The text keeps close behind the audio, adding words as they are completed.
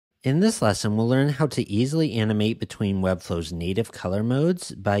In this lesson, we'll learn how to easily animate between Webflow's native color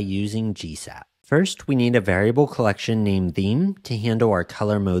modes by using GSAP. First, we need a variable collection named theme to handle our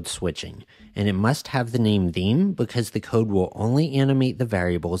color mode switching, and it must have the name theme because the code will only animate the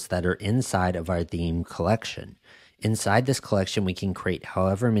variables that are inside of our theme collection. Inside this collection, we can create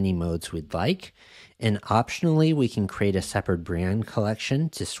however many modes we'd like, and optionally, we can create a separate brand collection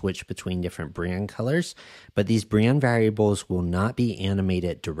to switch between different brand colors, but these brand variables will not be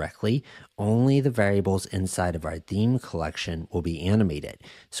animated directly. Only the variables inside of our theme collection will be animated,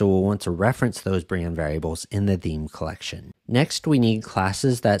 so we'll want to reference those brand variables in the theme collection. Next, we need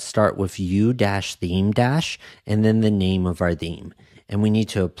classes that start with u-theme- and then the name of our theme, and we need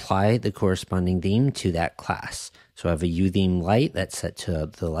to apply the corresponding theme to that class. So I have a uTheme light that's set to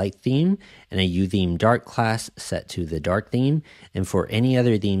the light theme, and a uTheme dark class set to the dark theme. And for any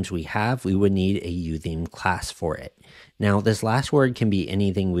other themes we have, we would need a uTheme class for it. Now, this last word can be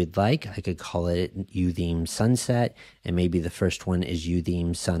anything we'd like. I could call it uTheme sunset, and maybe the first one is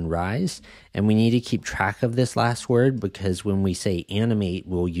uTheme sunrise. And we need to keep track of this last word because when we say animate,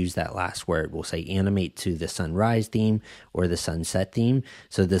 we'll use that last word. We'll say animate to the sunrise theme or the sunset theme.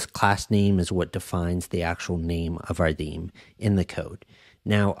 So this class name is what defines the actual name of our theme in the code.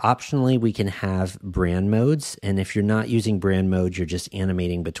 Now, optionally, we can have brand modes, and if you're not using brand mode, you're just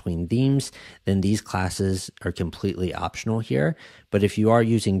animating between themes, then these classes are completely optional here. But if you are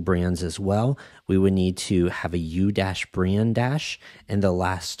using brands as well, we would need to have a u-brand-, and the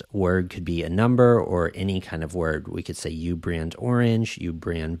last word could be a number or any kind of word. We could say u-brand orange,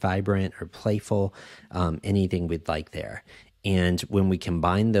 u-brand vibrant or playful, anything we'd like there. And when we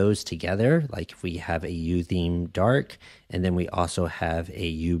combine those together, like if we have a uTheme dark, and then we also have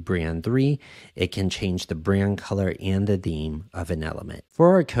a uBrand 3, it can change the brand color and the theme of an element. For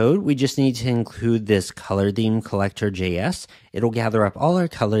our code, we just need to include this color theme collector JS. It'll gather up all our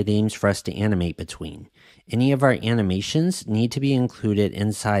color themes for us to animate between. Any of our animations need to be included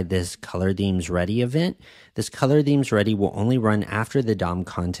inside this color themes ready event. This color themes ready will only run after the DOM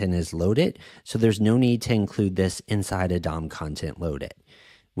content is loaded, so there's no need to include this inside a DOM content loaded.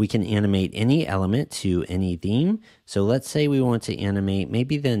 We can animate any element to any theme. So let's say we want to animate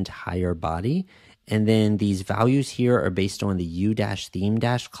maybe the entire body, and then these values here are based on the u-theme-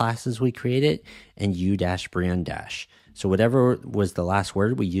 classes we created and u-brand-. So whatever was the last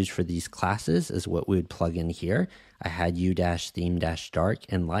word we used for these classes is what we would plug in here. I had u-theme- dark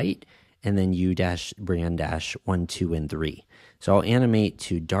and light, and then u-brand- 1, 2, and 3. So I'll animate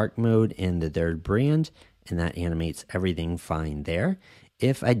to dark mode in the third brand, and that animates everything fine there.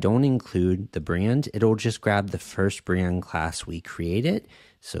 If I don't include the brand, it'll just grab the first brand class we created.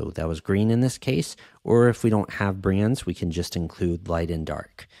 So that was green in this case. Or if we don't have brands, we can just include light and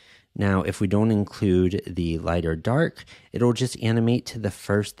dark. Now, if we don't include the light or dark, it'll just animate to the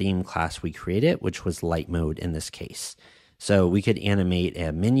first theme class we created, which was light mode in this case. So we could animate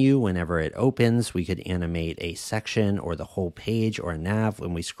a menu whenever it opens. We could animate a section or the whole page or a nav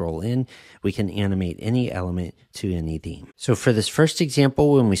when we scroll in. We can animate any element to any theme. So for this first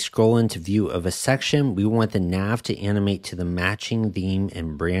example, when we scroll into view of a section, we want the nav to animate to the matching theme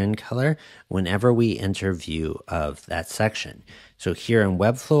and brand color whenever we enter view of that section. So here in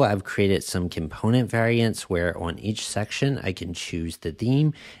Webflow, I've created some component variants where on each section, I can choose the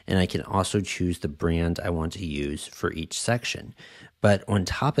theme and I can also choose the brand I want to use for each section. But on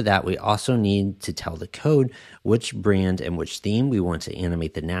top of that, we also need to tell the code which brand and which theme we want to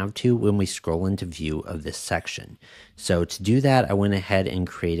animate the nav to when we scroll into view of this section. So to do that, I went ahead and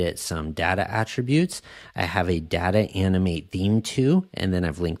created some data attributes. I have a data animate theme to, and then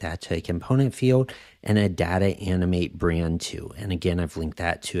I've linked that to a component field, and a data animate brand to. And again, I've linked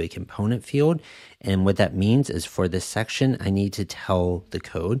that to a component field. And what that means is for this section, I need to tell the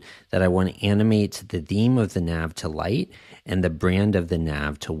code that I want to animate the theme of the nav to light and the brand of the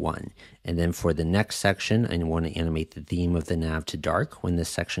nav to 1. And then for the next section, I want to animate the theme of the nav to dark when this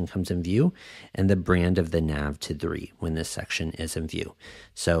section comes in view, and the brand of the nav to 3 when this section is in view.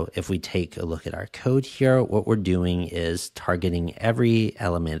 So if we take a look at our code here, what we're doing is targeting every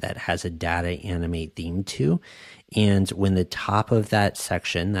element that has a data animate theme to. And when the top of that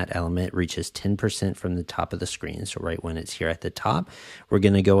section, that element reaches 10% from the top of the screen, so right when it's here at the top, we're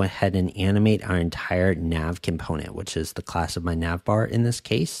going to go ahead and animate our entire nav component, which is the class of my nav bar in this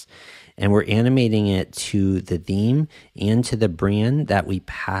case. And we're animating it to the theme and to the brand that we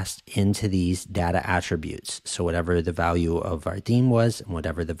passed into these data attributes. So whatever the value of our theme was and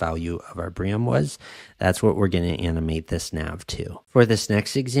whatever the value of our brand was, that's what we're going to animate this nav to. For this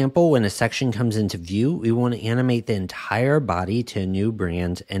next example, when a section comes into view, we want to animate the entire body to a new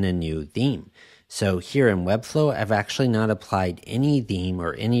brand and a new theme. So here in Webflow, I've actually not applied any theme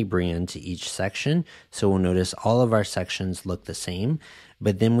or any brand to each section. So we'll notice all of our sections look the same,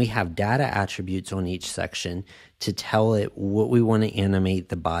 but then we have data attributes on each section to tell it what we want to animate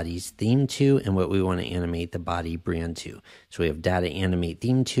the body's theme to and what we want to animate the body brand to. So we have data animate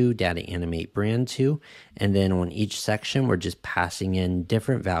theme to, data animate brand to, and then on each section, we're just passing in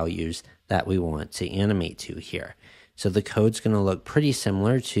different values that we want to animate to here. So the code's going to look pretty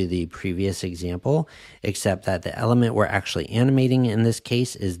similar to the previous example, except that the element we're actually animating in this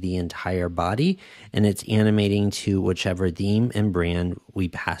case is the entire body, and it's animating to whichever theme and brand we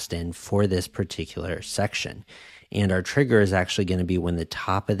passed in for this particular section. And our trigger is actually going to be when the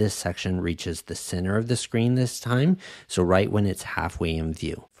top of this section reaches the center of the screen this time, so right when it's halfway in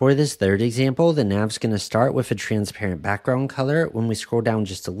view. For this third example, the nav's going to start with a transparent background color. When we scroll down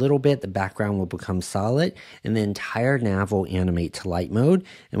just a little bit, the background will become solid, and the entire nav will animate to light mode.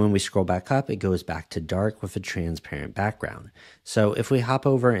 And when we scroll back up, it goes back to dark with a transparent background. So if we hop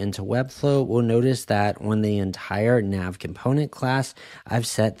over into Webflow, we'll notice that on the entire nav component class, I've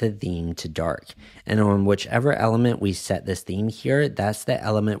set the theme to dark. And on whichever element we set this theme here, that's the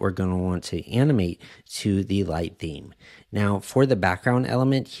element we're going to want to animate to the light theme. Now for the background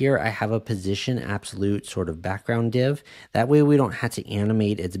element here, I have a position absolute sort of background div. That way we don't have to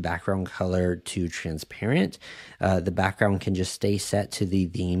animate its background color to transparent. The background can just stay set to the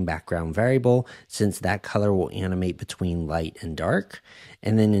theme background variable, since that color will animate between light and dark.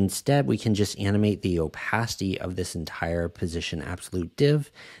 And then instead we can just animate the opacity of this entire position absolute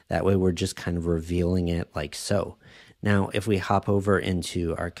div. That way we're just kind of revealing it like so. Now, if we hop over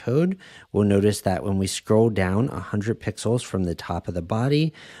into our code, we'll notice that when we scroll down 100 pixels from the top of the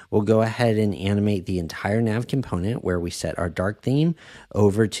body, we'll go ahead and animate the entire nav component where we set our dark theme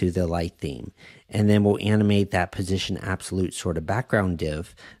over to the light theme. And then we'll animate that position absolute sort of background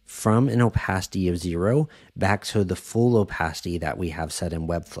div from an opacity of 0 back to the full opacity that we have set in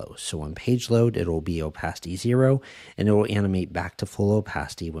Webflow. So on page load, it'll be opacity 0, and it will animate back to full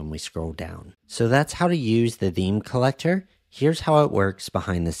opacity when we scroll down. So that's how to use the theme collector. Here's how it works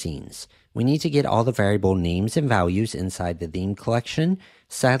behind the scenes. We need to get all the variable names and values inside the theme collection.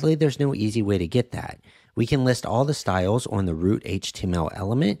 Sadly, there's no easy way to get that. We can list all the styles on the root HTML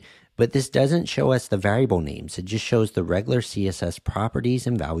element, but this doesn't show us the variable names. It just shows the regular CSS properties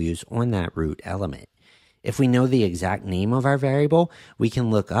and values on that root element. If we know the exact name of our variable, we can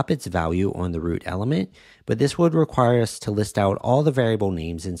look up its value on the root element, but this would require us to list out all the variable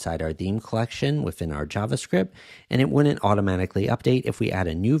names inside our theme collection within our JavaScript, and it wouldn't automatically update if we add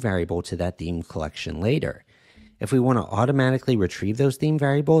a new variable to that theme collection later. If we want to automatically retrieve those theme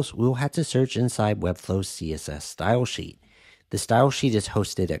variables, we'll have to search inside Webflow's CSS style sheet. The style sheet is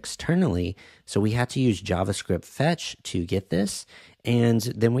hosted externally, so we have to use JavaScript fetch to get this, and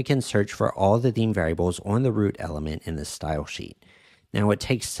then we can search for all the theme variables on the root element in the style sheet. Now it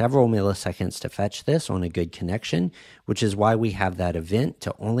takes several milliseconds to fetch this on a good connection, which is why we have that event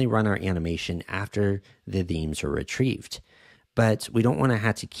to only run our animation after the themes are retrieved. But we don't want to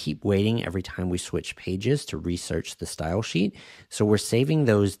have to keep waiting every time we switch pages to research the style sheet. So we're saving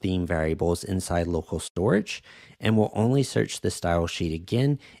those theme variables inside local storage, and we'll only search the style sheet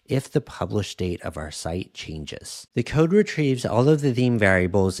again if the publish date of our site changes. The code retrieves all of the theme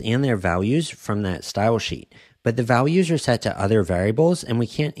variables and their values from that style sheet, but the values are set to other variables and we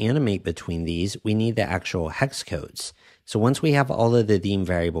can't animate between these. We need the actual hex codes. So once we have all of the theme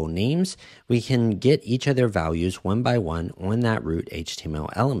variable names, we can get each of their values one by one on that root HTML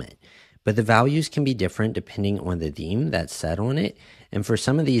element. But the values can be different depending on the theme that's set on it. And for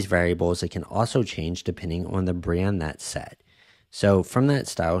some of these variables, it can also change depending on the brand that's set. So from that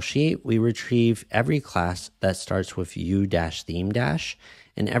style sheet, we retrieve every class that starts with u-theme-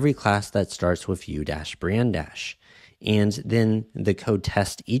 and every class that starts with u-brand-. And then the code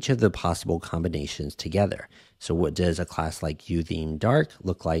tests each of the possible combinations together. So what does a class like uThemeDark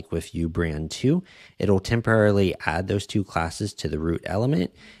look like with uBrand2? It'll temporarily add those two classes to the root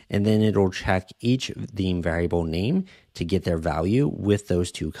element, and then it'll check each theme variable name to get their value with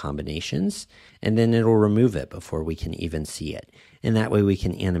those two combinations, and then it'll remove it before we can even see it. And that way we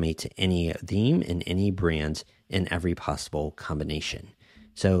can animate to any theme and any brand in every possible combination.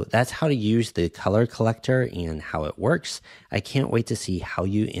 So that's how to use the color collector and how it works. I can't wait to see how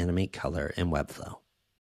you animate color in Webflow.